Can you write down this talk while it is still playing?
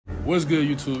What's good,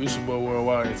 YouTube? It's your boy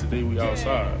Worldwide, and today we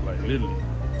outside, like literally.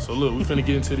 So look, we finna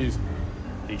get into this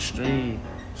extreme,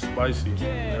 spicy,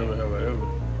 never have I ever.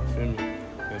 Feel me?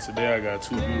 And today I got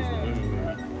two beautiful women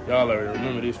with me. Y'all already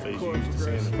remember this face you used to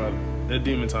see in the probably that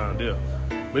demon time there.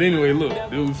 But anyway, look, this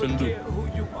what we finna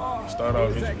do. Start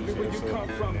off introducing yourself,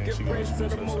 and then she gonna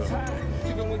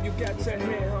introduce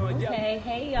herself. Okay,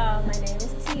 hey y'all, my name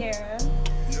is Tiara.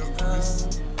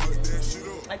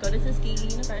 I go to Tuskegee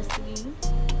University,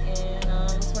 and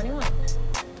I'm 21.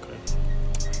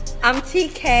 I'm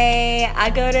TK. I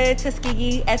go to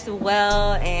Tuskegee as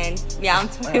well, and yeah, I'm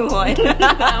 21. I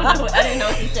didn't know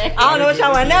what you said. I don't know what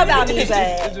y'all want to know about me, but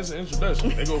it's just an introduction.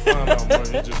 They go find out more.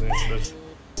 It's just an introduction.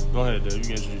 Go ahead, Dave. You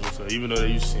can introduce yourself. Even though they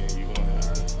used to seeing you, go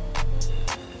ahead.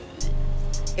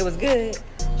 it was good.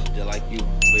 Just like you,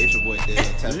 but it's your boy Dale.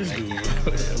 Tap it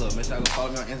again. Look, make sure y'all go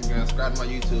follow me on Instagram, subscribe to my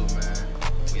YouTube, man.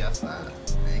 We outside.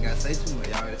 I ain't gotta say too much.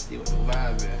 Y'all already see what the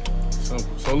vibe is.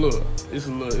 Simple. So look, it's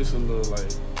a little like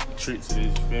trick to this.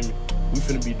 You feel me? We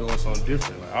finna be doing something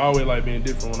different. Like, I always like being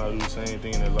different when I do the same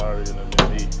thing that's already been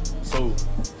made. So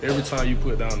every time you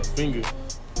put down a finger,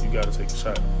 you gotta take a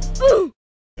shot. Ooh.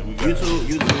 And we got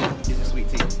YouTube, it's a sweet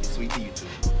tea. It's sweet tea,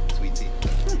 YouTube. Sweet tea.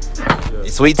 Yeah.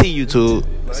 It's sweet tea, YouTube.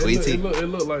 Like, Sweet tea. It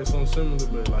look like something similar,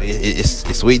 but like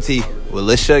It's sweet tea with a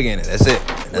little sugar in it. That's it.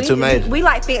 That's too major. We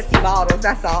like fancy bottles,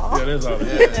 that's all. yeah, that's all.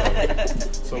 Yeah.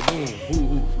 So boom,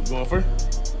 who going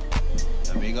first?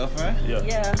 Let me go first. Yeah.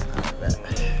 Yeah.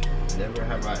 Never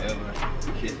have I ever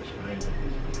kissed a stranger.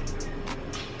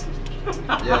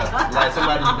 Yeah, like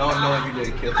somebody you don't know and you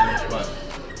just kiss them on the spot.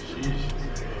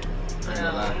 I ain't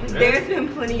gonna lie. There's been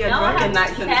plenty of drunken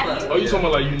nights in the club. Oh, you talking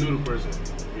about like you knew the person?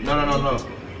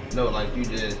 No, like you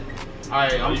just.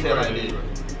 Alright, I'm saying like this.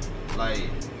 Like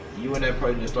you and that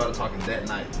person just started talking that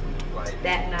night. Like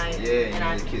That night. Yeah,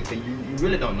 and you just kiss. You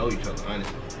really don't know each other,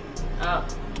 honestly. Oh.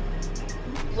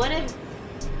 What if?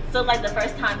 So like the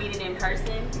first time meeting in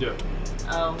person? Yeah.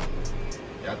 Oh.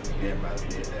 Yeah, I think everybody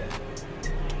did that.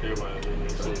 Everybody did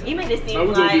that. So, You made it seem No,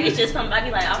 we gonna like do it's this. just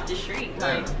somebody like off the street.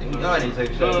 Like, No, I didn't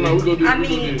take a shot. no, we gonna do. I we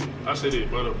mean- gonna do. I said it,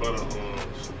 but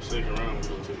second round we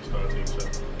gonna start taking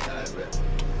shots. I bet.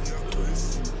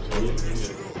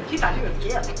 She thought you was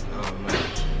cute. Oh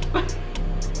man.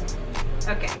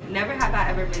 Okay, never have I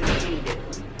ever been skinny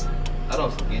dipped. I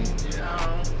don't skin.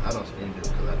 Yeah. I don't skin dip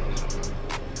because I don't swim.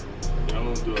 Yeah, I'm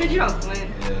gonna do Cause you don't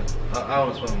swim. Yeah. I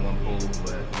don't swim in one pool,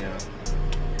 but yeah.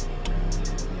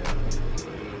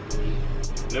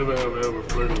 Never have ever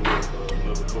flirted with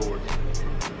another coworker.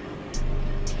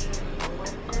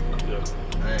 Yeah.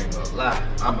 I ain't gonna lie.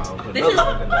 I'm out for This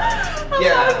another is- fucking night.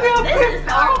 Yeah. This is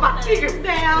all my fingers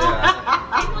down.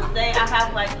 Yeah. people say I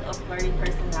have like a flirty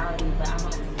personality, but I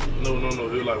don't see it. No.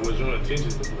 They're like, what's your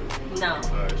intentions to flirt? No.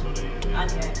 Alright, so then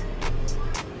Okay.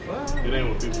 it ain't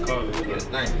what people call it. Yes,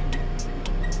 thank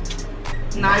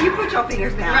you. Nah, you put your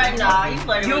fingers down. Right now, you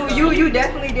flirting with someone. You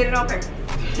definitely did it on purpose.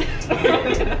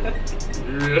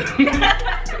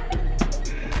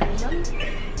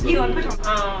 You gonna put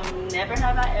your Never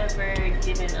have I ever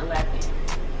given a lap dance.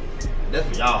 That's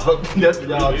for y'all. That's for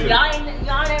y'all. Yeah.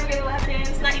 Y'all never give a lap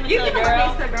dance? Not even You to a give a girl.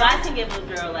 lap dance to a girl. Guys can give a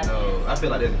girl a lap dance. No, I feel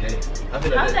like that's gay. I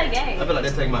feel like How's that gay? I feel like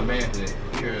they're taking my man to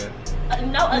yeah.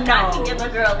 No, a guy can give a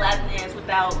girl a lap dance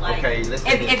without like. Okay, let's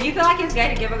If you feel like it's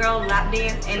gay to give a girl a lap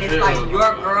dance and it's Hell like no.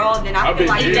 your girl, then I I've feel been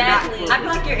like gay you're not. before. I feel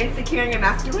like you're insecure in your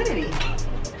masculinity.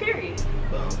 Period.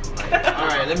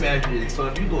 Alright, let me ask you this. So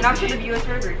if you go And I'm sure the viewers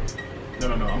would agree.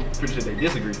 No, I'm pretty sure they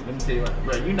disagree. Let me tell you what,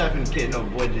 bro, you're not finna kiss no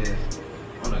boy just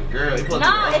on a girl. You supposed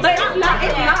No, to But it's not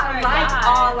Yeah, like God.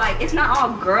 all like it's not all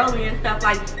girly and stuff.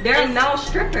 Like there are It's- male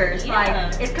strippers. yeah.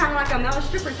 Like it's kind of like a male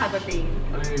stripper type of thing.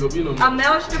 I ain't gonna be no A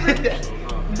male stripper,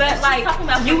 but like talking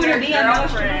about you for wouldn't your be a male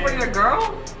stripper girlfriend. for your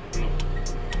girl.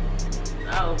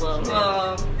 Oh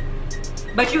well.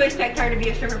 But you expect her to be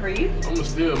a stripper for you? I'ma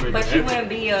still make But it she happen. wouldn't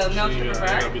be a male She ain't stripper for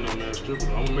gotta her. be no male stripper.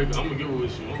 I'm gonna give her what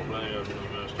she wants, but I ain't gotta be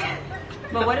no male stripper.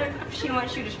 But what if she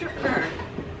wants you to strip for her?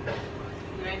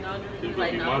 You ain't know. It You could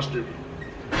like be no. my stripper.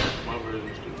 My version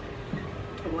of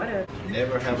stripper. What if?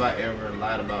 Never have I ever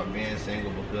lied about being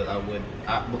single because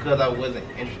I wasn't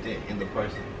interested in the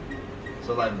person.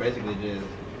 So like basically just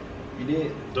you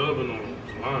did Dubbing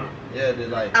on line. yeah, just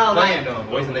like Oh, playing like- them,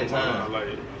 wasting their Dubbing on time. line,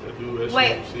 Like, that dude that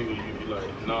Wait. shit single, you be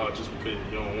like, nah, just because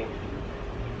you don't want it.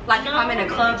 Like if I'm in a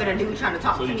club and a dude trying to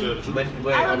talk So to you tell me. the truth.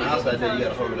 But I don't on the think outside it's there, you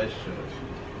got a so whole true. relationship.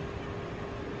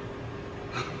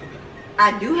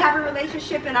 I do have a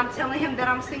relationship and I'm telling him that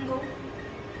I'm single.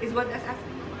 Is what that's asking.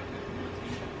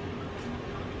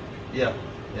 Yeah.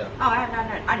 Oh,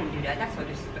 I didn't do that. That's so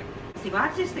disrespectful. See, but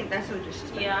I just think that's so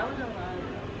disrespectful. Yeah, I was alive.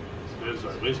 So it's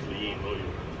like basically you ain't loyal.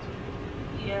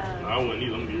 Yeah. I wouldn't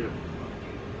either. I'm here.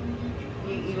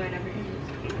 You ain't never heard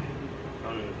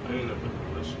I mean, I ain't never.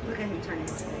 Look at him turning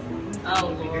his head. Oh,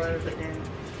 Lord. Put down.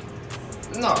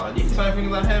 No, these same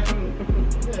fingers I had from.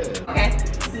 Yeah.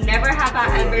 Okay. Never have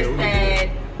I ever yeah,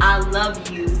 said I love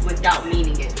you without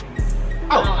meaning it.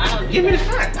 Oh, I don't do give me the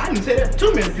that. shot. I didn't say that to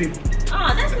too many people.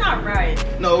 Oh, that's not right.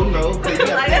 No, no. 'Cause you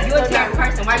Like, got, you a terrible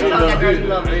person. Why you telling that girl you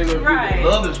love her? Right.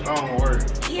 love is a strong word.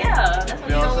 Yeah, that's what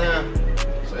You know what I'm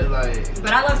saying? So it's like,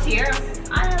 But I love Tierra.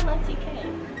 I love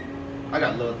TK. I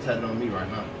got love tattooed on me right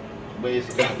now. But it's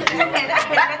like, That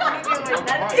had nothing to do with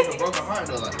it's nothing. a broken heart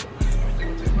though. Like,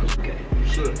 Okay. You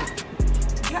should.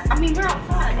 Yeah, I mean, we're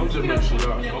outside. I'm just We making sure don't-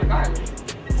 y'all yeah, know. regardless.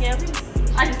 Yeah,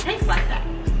 I just taste like that.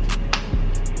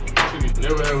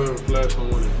 Never have ever flashed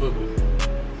someone in public.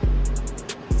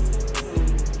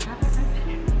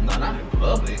 nah, not in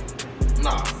public.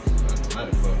 Nah, not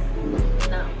in public.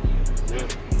 no. Yeah.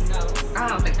 No. I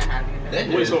don't think I have either. That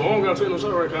Wait, just, so I don't gotta take no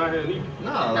shot right? Cause I had neither.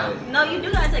 nah, like, No, you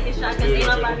do gotta take a shot because ain't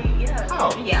nobody, yeah.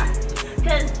 oh, Yeah.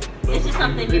 Because it's just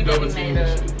something new that we made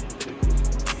up.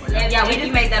 Yeah, we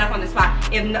just made that up on the spot.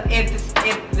 If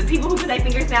the people who put their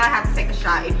fingers down have to take a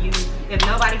shot. If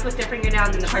nobody puts their finger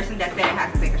down, then the person that said it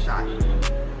has to take a shot.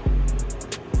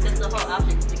 Because the whole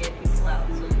object is to get people out,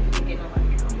 so you can get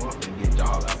nobody out. I'm off and get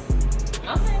y'all out.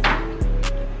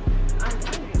 Okay.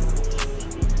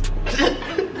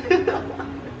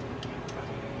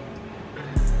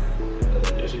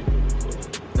 Yeah, she.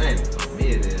 Man, for me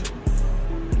it is.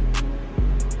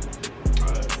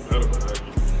 Alright, that'll be alright.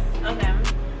 Okay.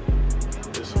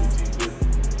 That's sweet tea.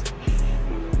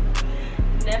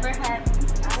 Never had a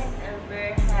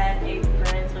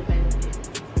friends with benefits.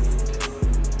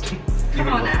 Come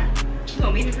on now. You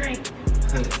want me to drink?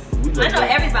 I know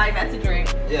everybody got to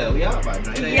drink. Yeah, we all about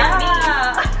it.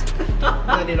 Yeah.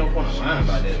 There ain't no point of lying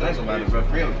about that. That's about it, bro.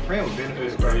 Friend with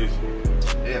benefits, It's bro. crazy.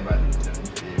 Everybody.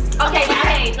 Okay,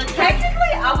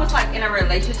 technically I was like in a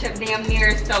relationship damn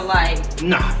near, so like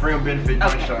Nah, friend with benefits.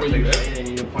 Okay. Sure, Where you at? ain't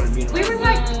even point of being we were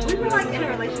around. like in a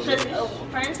relationship. Because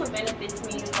friends with benefits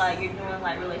means like you're doing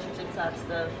like relationship type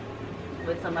stuff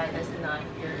with somebody that's not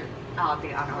your, Oh, I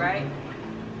don't. right?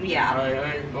 Yeah,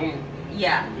 I don't.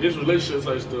 yeah. It's relationship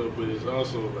type stuff, but it's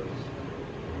also like.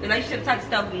 Relationship type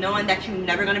stuff, knowing that you're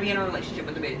never gonna be in a relationship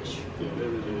with a bitch. Yeah,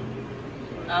 everything.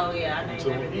 Oh yeah, I know you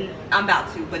never did. I'm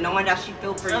about to, but knowing that she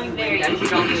feel for I'm you very and that you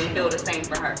don't feel the same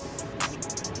for her.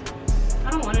 I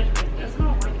don't want to drink this. I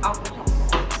don't like alcohol.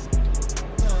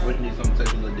 Which needs something to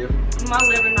taste a little different. My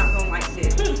liver not gonna like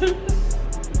this.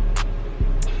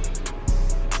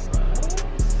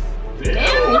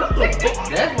 Damn, what the fuck?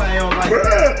 That's why I don't like it.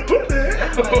 Bruh, what the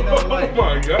That's why I don't like hell?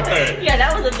 Oh my god. Yeah,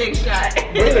 that was a big shot.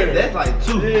 That's like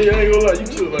two. Yeah, I ain't gonna lie, you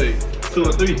took like 2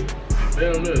 or 3.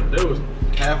 damn that was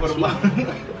Half of the block.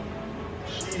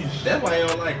 sheesh. That's why I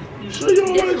don't like it. You sure you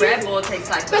don't This like Red Bull tastes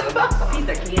like a piece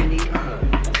of candy.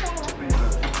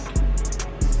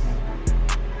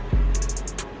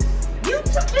 You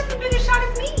took just as big a shot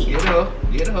as me. Get her.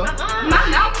 Get her. My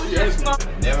mouth was Yes. just small.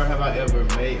 Never have I ever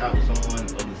made out with someone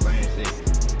of the same sex.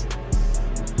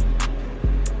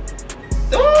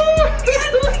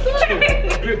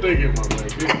 Good thinking, my man.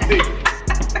 Good thinking.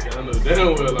 I know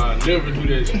damn well I never do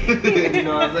that shit. You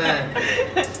know what I'm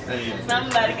saying?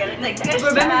 Somebody gotta take that shot.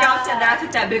 Remember y'all said that I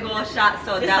took that big old shot,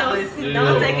 so that was. Yeah,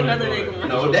 Don't take go another ahead, big go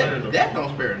one. ahead. No, that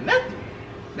don't spare nothing.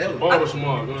 That was Ball was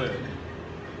small, go ahead.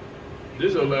 This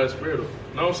is your last spray though.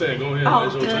 No, I'm saying go ahead. Oh,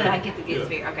 That's your good. turn. I get to get Yeah.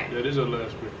 spare. Okay. Yeah, this is your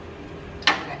last spray.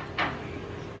 Okay.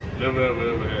 Never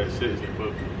ever had sex in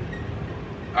public.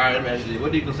 Alright, let me ask you this.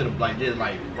 What do you consider like just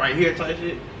like right here type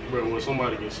shit? Bro, when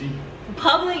somebody can see.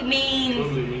 Public means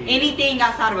Public means- anything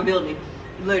outside of a building.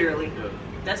 Literally. Yeah.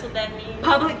 That's what that means.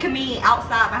 Public can mean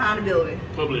outside behind a building.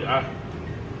 Public eye.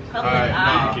 Public Alright,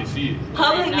 eye. You can see it.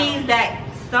 Public No. means that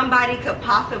somebody could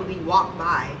possibly walk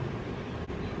by.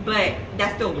 But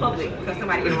that's still public because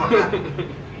somebody can walk by.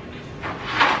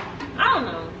 I don't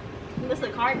know. What's the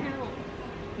card count?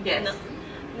 Yes. No.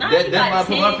 Not if you That's why I got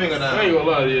put my 10s. finger I down. ain't gonna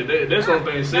lie, yeah, that's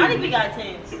something they say. Not if you got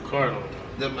 10s. The card on.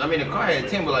 I mean, the car had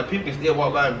 10, but like people can still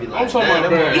walk by and be like, I'm talking "Damn, about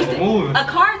that bad. motherfucker moving." A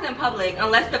car's in public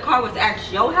unless the car was at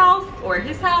your house or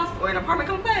his house or an apartment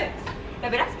complex.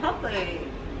 Baby, that's public.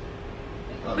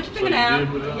 Oh, Put your So finger you down. did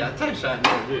put it you out? gotta take a shot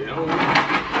now. Yeah, I don't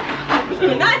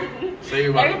know. Not, Say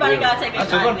about everybody it, gotta take a I took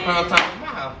shot, one prime man. time in my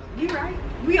house. You right.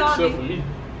 We all Except for do. me.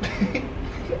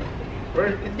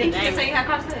 Right? Did you just say you had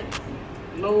car sex?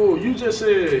 No, you just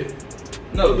said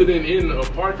No, other than in a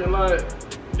parking lot,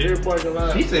 their parking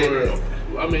lot. She said or- that.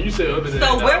 I mean, you said other than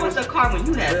So the where house, was the car when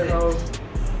you had her sex? house?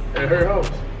 At her house.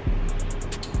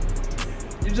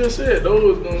 You just said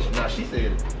those. Nah, she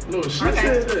said it. No, she Okay.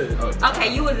 said that.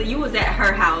 Okay, you was at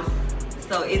her house,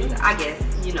 so it's, I guess,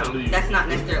 you know, that's not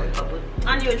necessarily public.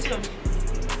 I knew it too.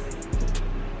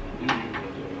 You can use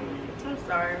it. I'm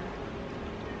sorry.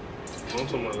 I'm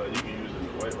talking about like you can use it as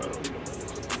a wipe. I don't know.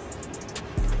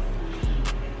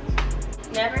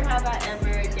 Never have I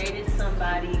ever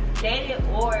dated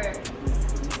or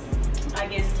I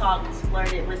guess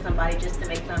flirted with somebody just to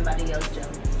make somebody else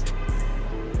jealous.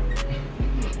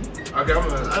 Okay,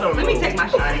 I don't know. Let me take my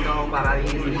shot and go on by my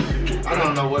business. I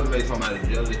don't know what makes somebody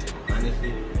jealous,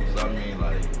 honestly. So I mean,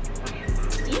 like,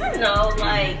 You know,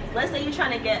 like, let's say you're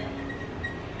trying to get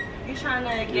It's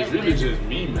really with just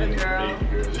me, man. a girl. Make the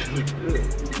girl just look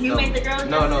good. You made the girl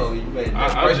jealous? no, you made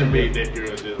I just made that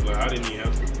girl just like I didn't even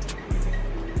have to.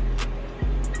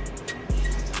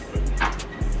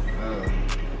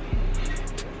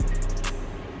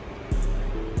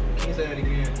 Can you say that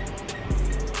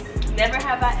again? Never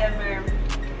have I ever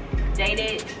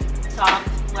dated, talked,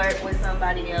 flirt with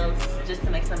somebody else just to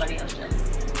make somebody else jealous.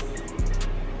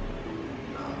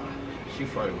 She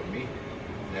flirted with me.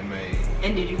 That made.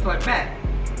 And did you flirt back?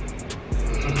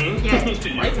 Mm-hmm. Yes.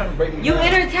 Why you trying to break me You down?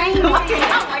 entertained it. Why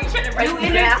you trying to break You me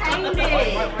down? entertained Why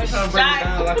it. you trying to break me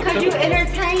down like a Because you typical-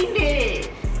 entertained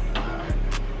it.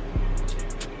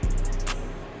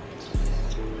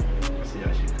 See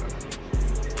how she comes.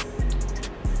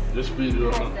 Just speed it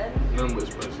up. Nothing but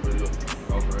spicy. Let go.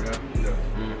 Oh, for real?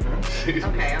 Yeah.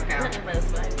 Okay. Nothing but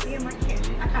spice. Damn, I can't.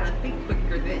 I gotta think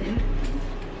quicker then.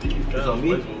 It's on me?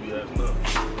 What we got now.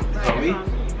 It's on me?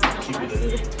 Keep it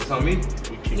It's on me?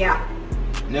 we keep Yeah.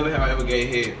 Never have I ever gave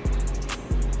head.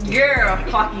 You're a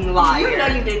fucking liar. You know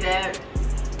you did that.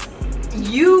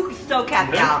 You so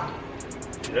capped Yeah. out.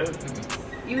 Yeah.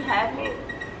 You haven't?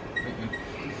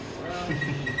 Oh.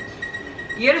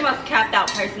 You're the most capped out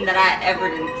person that I ever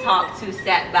talked to,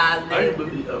 sat by, I ain't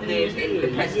believe lived in the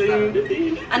you presence say you of.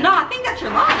 did. I know, I think that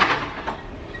you're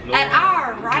lying. No, At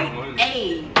our no, right no.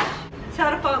 age,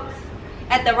 tell the folks,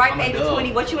 at the ripe I'm a age of dog.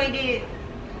 20, what you ain't did.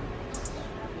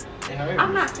 It hurt.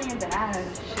 I'm not saying that I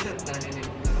should have done it.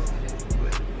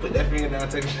 Put that finger down,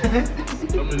 take a shot.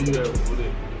 How many you have? What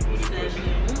it?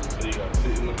 So you got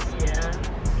 6 months. Yeah.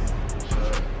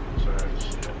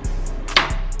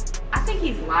 I think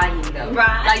he's lying though.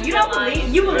 Right. Like you don't Lying.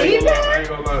 believe, you I believe ain't that?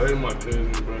 gonna lie, that's my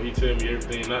cousin, bro. He tell me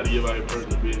everything, not to give out his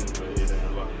personal business, but it ain't a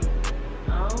lot.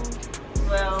 Oh.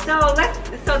 Well, So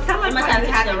tell you us must why have you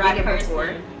to be haven't the right dated person. before.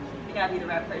 You gotta be the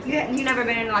right person. You never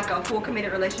been in like a full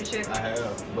committed relationship? I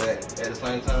have, but at the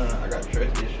same time, I got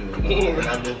trust issues. You know, and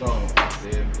I just don't.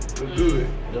 It's good.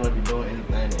 Don't be doing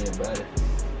anything to anybody.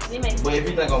 You make But if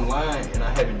you think I'm lying and I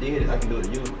haven't did it, I can do it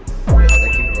to you. Yeah, I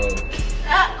keep it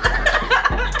rolling.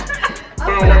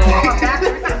 I'm gonna fall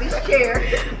backwards in this chair.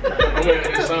 I'm gonna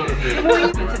add sound effect.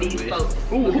 Listen to these folks.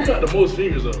 Who got the most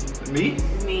fingers up? Me?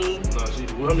 me. Nah, she.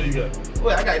 Well, how many you got?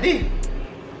 Well, I got this.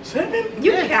 7?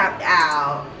 You capped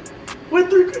out. What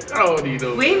 3? I don't need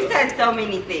those. We've said so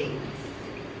many things.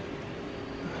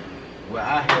 Well,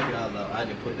 I help y'all know. I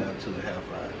just put down 2.5.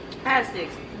 I have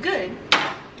 6. Good.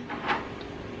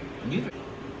 You?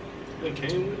 They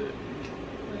came with it.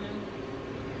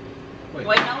 Wait,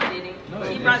 no, it didn't. No,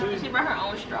 she it brought didn't. she brought her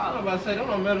own I'm straw. about to say, don't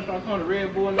know metal straw called the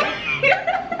Red Bull now.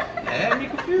 That had me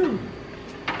confused.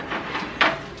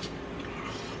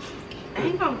 I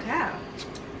ain't gonna cap.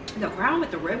 The Crown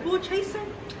with the Red Bull chaser?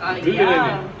 Good,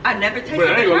 Yeah. ain't I never tasted But I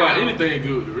ain't the gonna lie, Crown. anything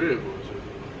good with the Red Bull.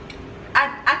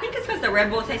 I think it's because the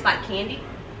Red Bull tastes like candy.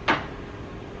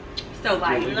 So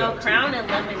like, Really? No, Crown and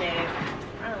lemonade.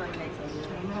 I don't like that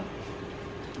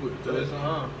so What, So it's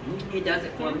on. it does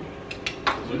it for me.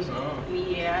 It's on. good.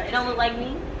 Yeah, it don't look like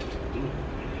me.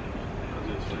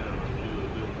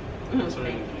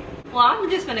 Well, I'm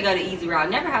just gonna go the easy route.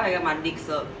 Never have I got my dick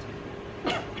sucked.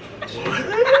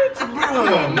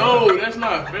 Bro, no, that's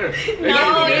not fair.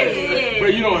 No, it is. Bro,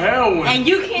 you don't have one. And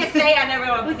you can't say I never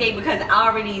got my pussy because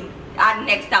I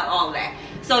nexted out all that.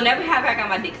 So never have I got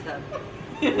my dick sucked.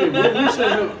 Wait, what you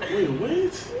said? Wait,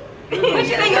 what? Put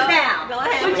your fingers down. Go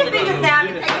ahead. Put your fingers down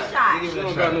and take a shot. She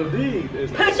don't got no D.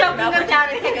 That's Put not- your fingers down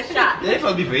and take a shot. They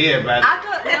supposed to be for everybody. I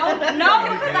could no,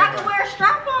 because I could wear a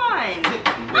strap on.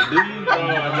 But do you?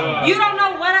 No. You don't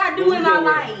know what I do in my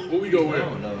life. What we go I wear?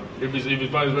 don't know. If it's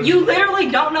vice versa. You literally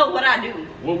don't know what I do.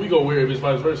 What we go wear if it's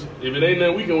vice versa? If it ain't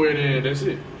nothing we can wear, then that's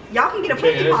it. Y'all can get a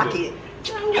Okay, pussy that's pocket.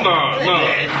 Nah.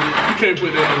 You can't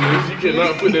put that on this. You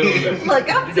cannot put that on this. Look,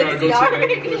 I'm You gotta go 60 to that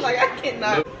already. person. Like, I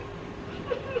cannot.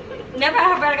 Never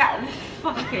have I got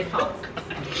fucking talk.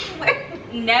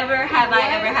 Never have I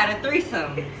ever had a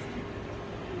threesome.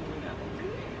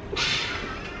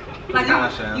 Like Nah,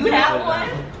 Shan, You put have it one?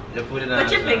 down. Just put it down.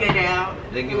 Put your finger down.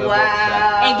 Just give it a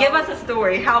Wow. And give us a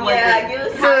story. How was Yeah, it? give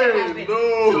us How a it Hey, happened?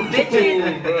 no. Two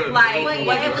bitches. Like, Wait,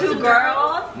 was yeah, it it two was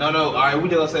girls? No, all right, we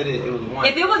just gonna say that it was one.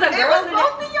 If it was a girl, was then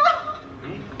both of y'all.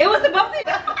 it was a both of you.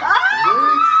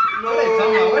 What they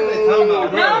talking about? What they talking about?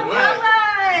 No, Bro, tell what? us.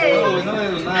 No,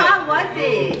 it was not. How was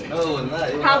it? No, it was not.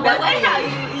 It was How not. was But wait, how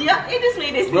you just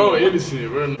made this. Bro, innocent,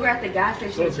 bro. We're at the gas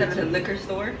station instead of the liquor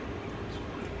store.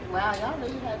 Wow, y'all know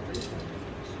you had threesome.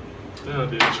 Damn,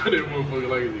 dude, try that motherfucker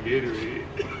like it's a Gatorade.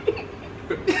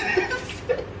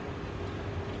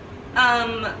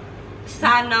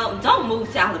 Side note, don't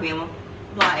move to Alabama.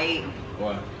 Like,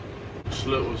 What?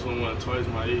 Slept with someone twice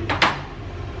my age.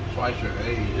 Twice your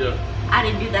age. Yeah, I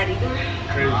didn't do that either.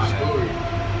 crazy story.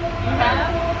 You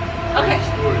have? Okay.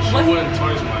 Crazy story. She What's- wasn't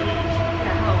twice my age,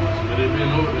 How old was she? but they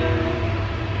been over there.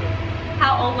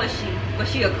 How old was she? Was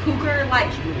she a cougar? Like,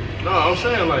 No, I'm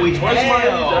saying like We twice my age.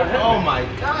 I had Oh it. my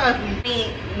gosh. I mean,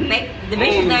 the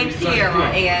bitch's name's Sierra,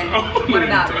 and what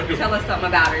about her? Tell us something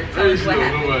about her. Tell I us ain't what slept with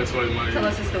happened. nobody twice my age. Tell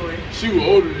us a story. She was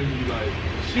older than me, like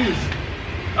she was.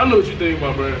 I know what you think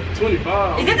about, bro.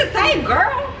 25. Is it the same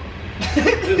girl?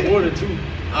 It's more than two.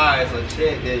 Alright, so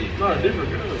check that. Not a different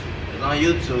girl. It's on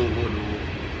YouTube.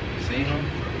 Seen them?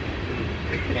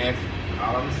 And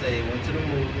all I'm gonna say, went to the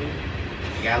movie,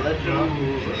 got a little drunk,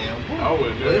 and then I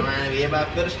went put there. around, everybody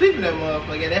fell asleep in that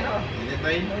motherfucker at that house. And that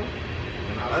thing, you know.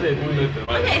 And I didn't do nothing.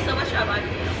 Like, Okay, so what's your body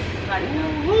count?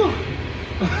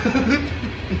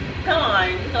 Come on,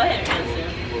 go ahead and answer.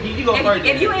 You go first.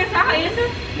 If you answer, I'll answer.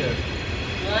 Yeah.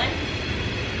 One.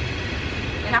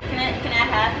 And I, Can I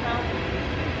have some?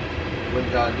 What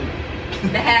did y'all do?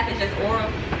 the half is just oral.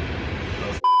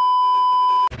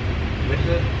 What's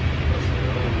that?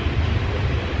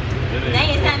 They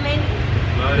ain't that many.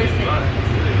 No, it is Listen. not. It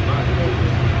is not.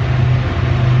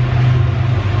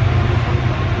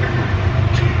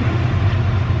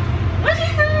 What she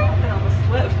say? I almost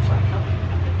slipped.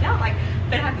 Y'all like,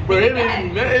 better have to Bro, think it back.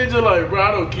 ain't, man, it's just like, bro,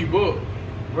 I don't keep up,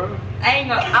 bro. I ain't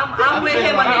gonna. I'm with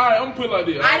him on this. Alright, I'm gonna put it like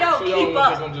this. I don't so y'all keep gonna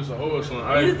up. think I'm just a hoe or something.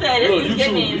 Alright, You said this look, is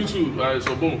giving. YouTube. Alright,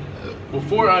 so boom.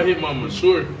 Before I hit my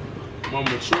mature,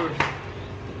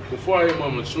 before I hit my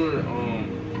mature,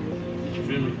 you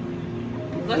feel me?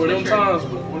 Before them mature? times,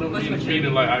 before them What's being mature?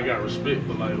 treated like I got respect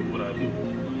for like what I do.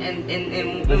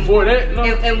 And Before that, no.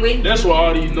 and when That's where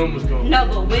all these numbers come.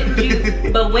 no, when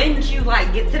did you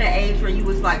like get to the age where you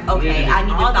was like, okay, I need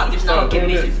to stop just Stop fucking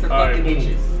doing that. bitches for Alright, fucking boom.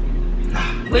 bitches?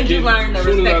 When did you learn to As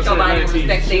soon as I respect your turned body and 19,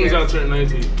 respect as soon as I theirs? turned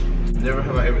 19. Never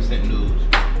have I ever sent nudes.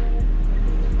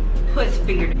 Puts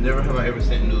finger, Never have I ever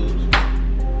sent nudes.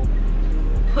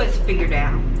 puts finger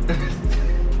down.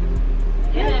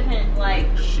 It depends, like,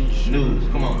 Sheesh. Nudes.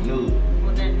 Come on, nudes.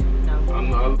 well then, no. I'm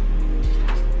not.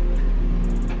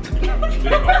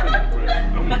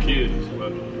 I'm gonna kill this.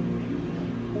 Like,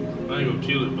 I ain't gonna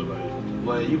kill it, but like.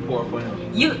 Well, you pour for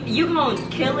him. You gonna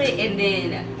kill it and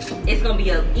then it's gonna be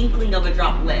an inkling of a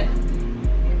drop left.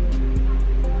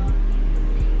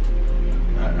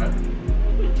 Alright.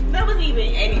 That wasn't even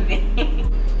anything.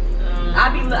 I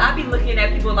be looking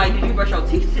at people like, did you brush your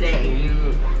teeth today?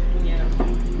 Yeah. Yeah.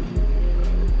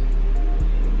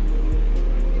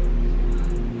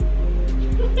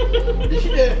 Did she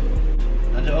just?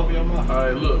 I just open your mouth.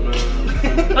 Alright, look, man.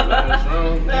 Last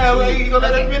round. Nah, wait, you gonna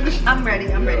let her finish? I'm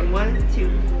ready. I'm ready. 1, 2.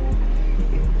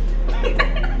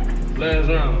 Last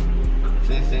round.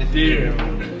 Dear. Dear.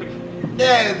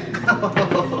 Yes. I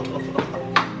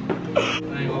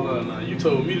ain't gonna lie, nah. You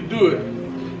told me to do it.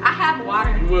 I have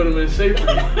water. You would have been safer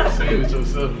saying it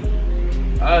yourself.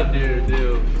 I dare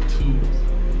Dale to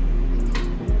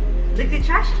Look at the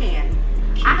trash can.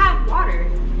 I have water.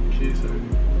 kiss her.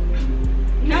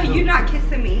 No, you're not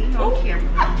kissing me on camera.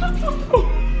 I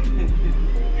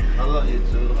love you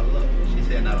too. I love you. She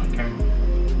said not on camera.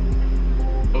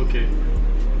 Okay.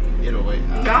 Get away.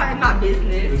 Y'all in my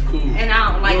business. It's cool. And I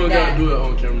don't like you don't that. gotta do it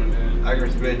on camera, man. I can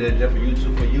respect that just for you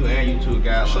two, for you and you two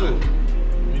guys. Sure.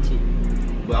 Me too.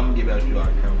 But I'm gonna give out you on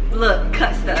camera. Look,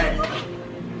 cut studs.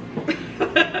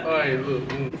 Alright, look.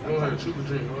 Go ahead. Shoot the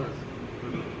drink. Go ahead.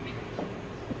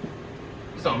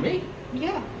 It's on me.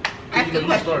 Yeah. You Ask know, a you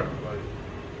question. start. Like,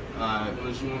 Alright.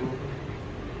 unless you want to go.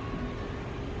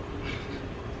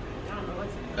 I don't know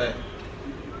what's Hey.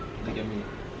 Look at me.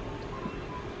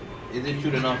 Is it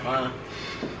true that I'm fine?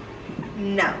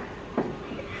 No.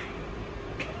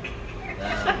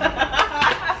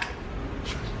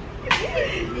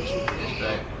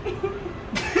 Okay.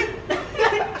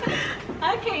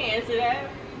 I can't answer that.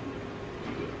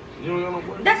 You don't got no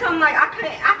boyfriend? That's what I'm like. I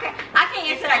can't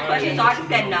answer that question, so I just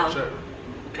said no.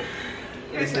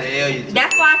 It's an L. You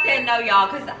That's why I said no, y'all,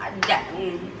 cause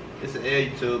It's an L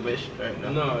YouTube, but it's straight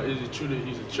though. No, is it true that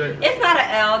he's attractive? It's not an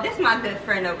L. This is my good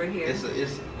friend over here. It's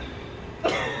it's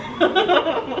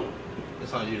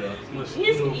on you though. Your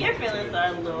feelings are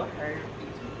a little hurt.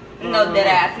 No, dead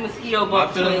ass mosquito My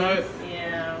bug feelings twins. hurt?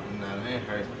 Yeah. Nah, they ain't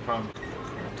hurt. I promise.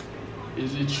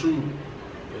 Is it true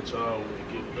that y'all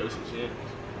would give us a chance?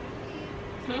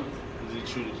 Is it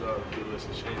true that y'all would give us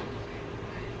a chance?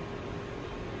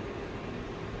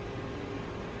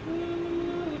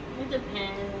 It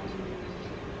depends.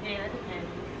 Yeah, it depends.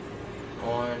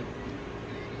 On.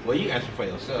 Well, you answer for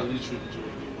yourself. Is it true that you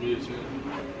would give me a chance?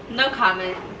 No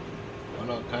comment. On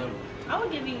no comment. I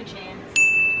would give you a chance.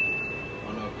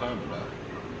 On no comment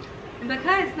though.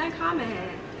 Because no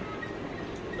comment.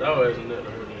 I was asking that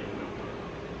to her name.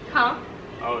 Huh?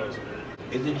 I was asking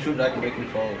that. Is it true that I can make you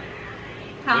fold?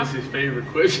 Huh? That's his favorite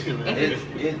question, man. Is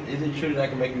it true that I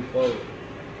can make you fold?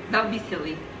 That would be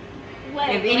silly.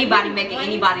 Wait, If anybody making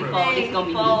anybody fold, it's gonna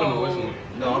be me. fold,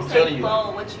 No, I'm say telling you.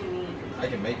 fold, what you mean? I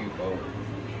can make you fold.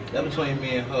 That's between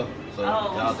me and her. So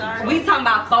Oh, y'all sorry. We talking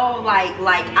about fold like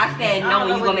I said no, and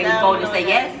you gonna make me fold and say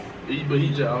yes? But he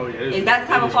just always asks. Is that the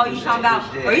type of fold you talking about?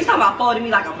 Or you talking about folding me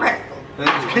like a pretzel?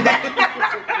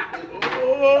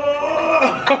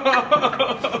 Oh.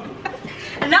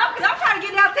 No, because I'm trying to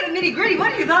get down to the nitty gritty.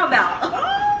 What are you talking about?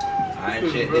 I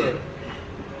ain't shit there. I'm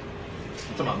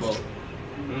talking about both.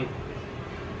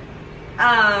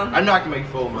 I know I can make you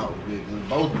fold mouth with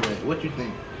both, but what you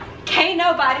think? Can't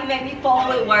nobody make me fold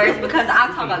with words because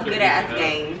I'm talking about good ass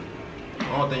game.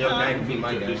 I don't think your game can beat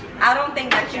my game. I don't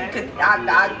think that you could.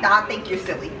 I think you're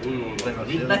silly.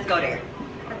 Let's Let's go there.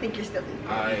 I think you're silly.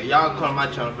 Alright, y'all come to my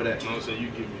channel for that. No, so you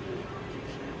give me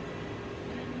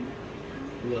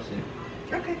We'll see.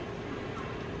 Okay.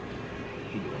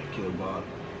 He gonna kill Bob.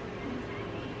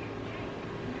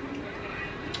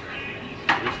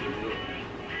 this shit,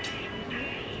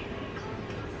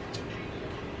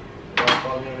 Y'all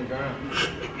follow me on the ground.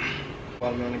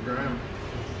 Follow me on the ground.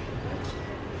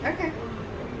 Okay.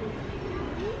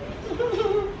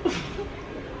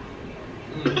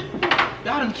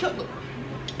 Y'all done killed him.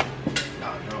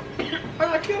 Nah, no. I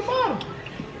gotta kill Bob.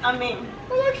 I mean,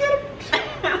 I gotta kill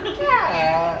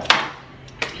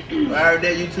him. Alright,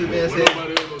 that YouTube man What said.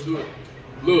 nobody else gonna do it?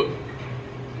 Look.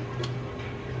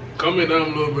 Comment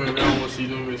down below, bro, if y'all want to see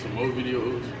them in some more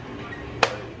videos.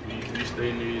 Like, we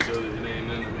stay near each other. It ain't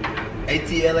nothing to make it happen.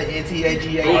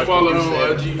 ATLANTAGA. Go follow her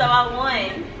on IG. so I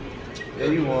won. Yeah,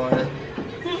 you won.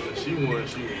 She won.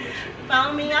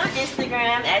 Follow me on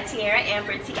Instagram at Tiara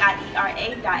Amber,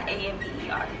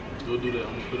 TIERA.AMBER. Go do that.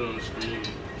 I'm gonna put it on the screen.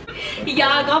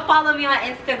 Y'all go follow me on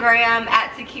Instagram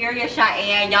at Takiria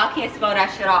Cheyenne. Y'all can't spell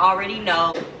that shit. I already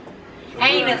know.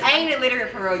 Ain't it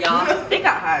literate for real, y'all? They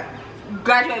got hot.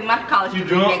 Graduating my college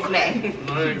degree next May.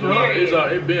 No, I ain't gonna lie.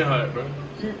 It been hot, bro.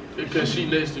 Because she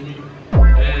next to me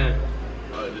and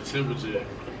the temperature.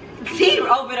 She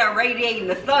over there radiating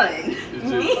the sun.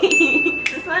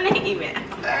 The sun ain't even.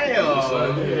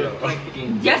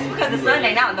 Damn. Just because the sun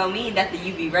ain't out don't mean that the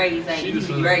UV rays ain't She the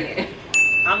sun. UV raying.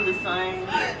 I'm the sun.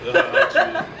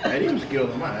 Hey, them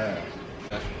skills on my ass.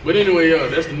 But anyway, y'all,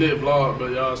 that's the net vlog.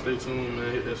 But y'all stay tuned,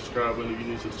 man. Hit that subscribe button if you're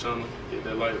new to the channel. Hit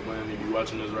that like button if you're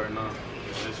watching us right now. And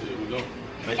that's it. We go.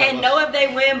 And know if they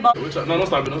win both. No, don't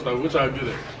stop it. Don't stop it. What y'all good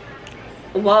at?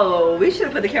 Whoa, we should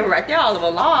have put the camera right there all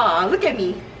along. Look at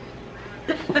me.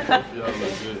 Y'all look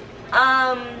good.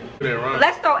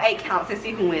 Let's throw 8 counts and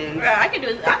see who wins. Bro, I can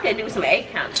do some 8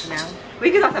 counts now.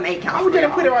 We can throw some 8 counts. I was gonna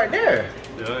put it right there.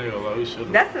 Yeah, I ain't gonna lie. We should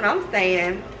have. That's what I'm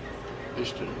saying.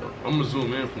 It's true, bro. I'm gonna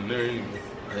zoom in from there anyway.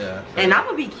 Yeah. And I'm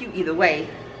gonna be cute either way.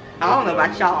 I don't know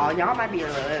about y'all. Y'all might be a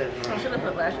little. I should have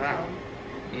put lashes on.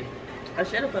 I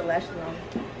should have put lashes on.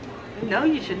 No,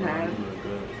 you shouldn't have. You look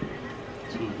good.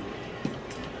 Too good.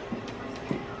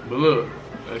 But look,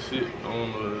 that's it. I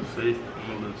don't know what to say.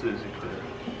 I'm a little tipsy because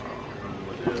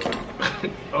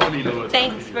I don't even know what to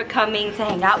Thanks say. for coming to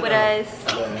hang out with us.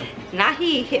 Now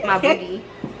he hit my booty.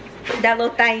 That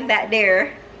little thing back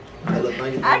there.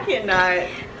 I cannot.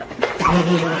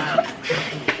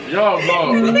 Y'all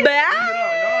vlog.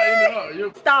 But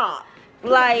Y'all stop.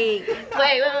 Like.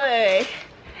 Wait.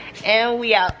 And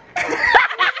we out.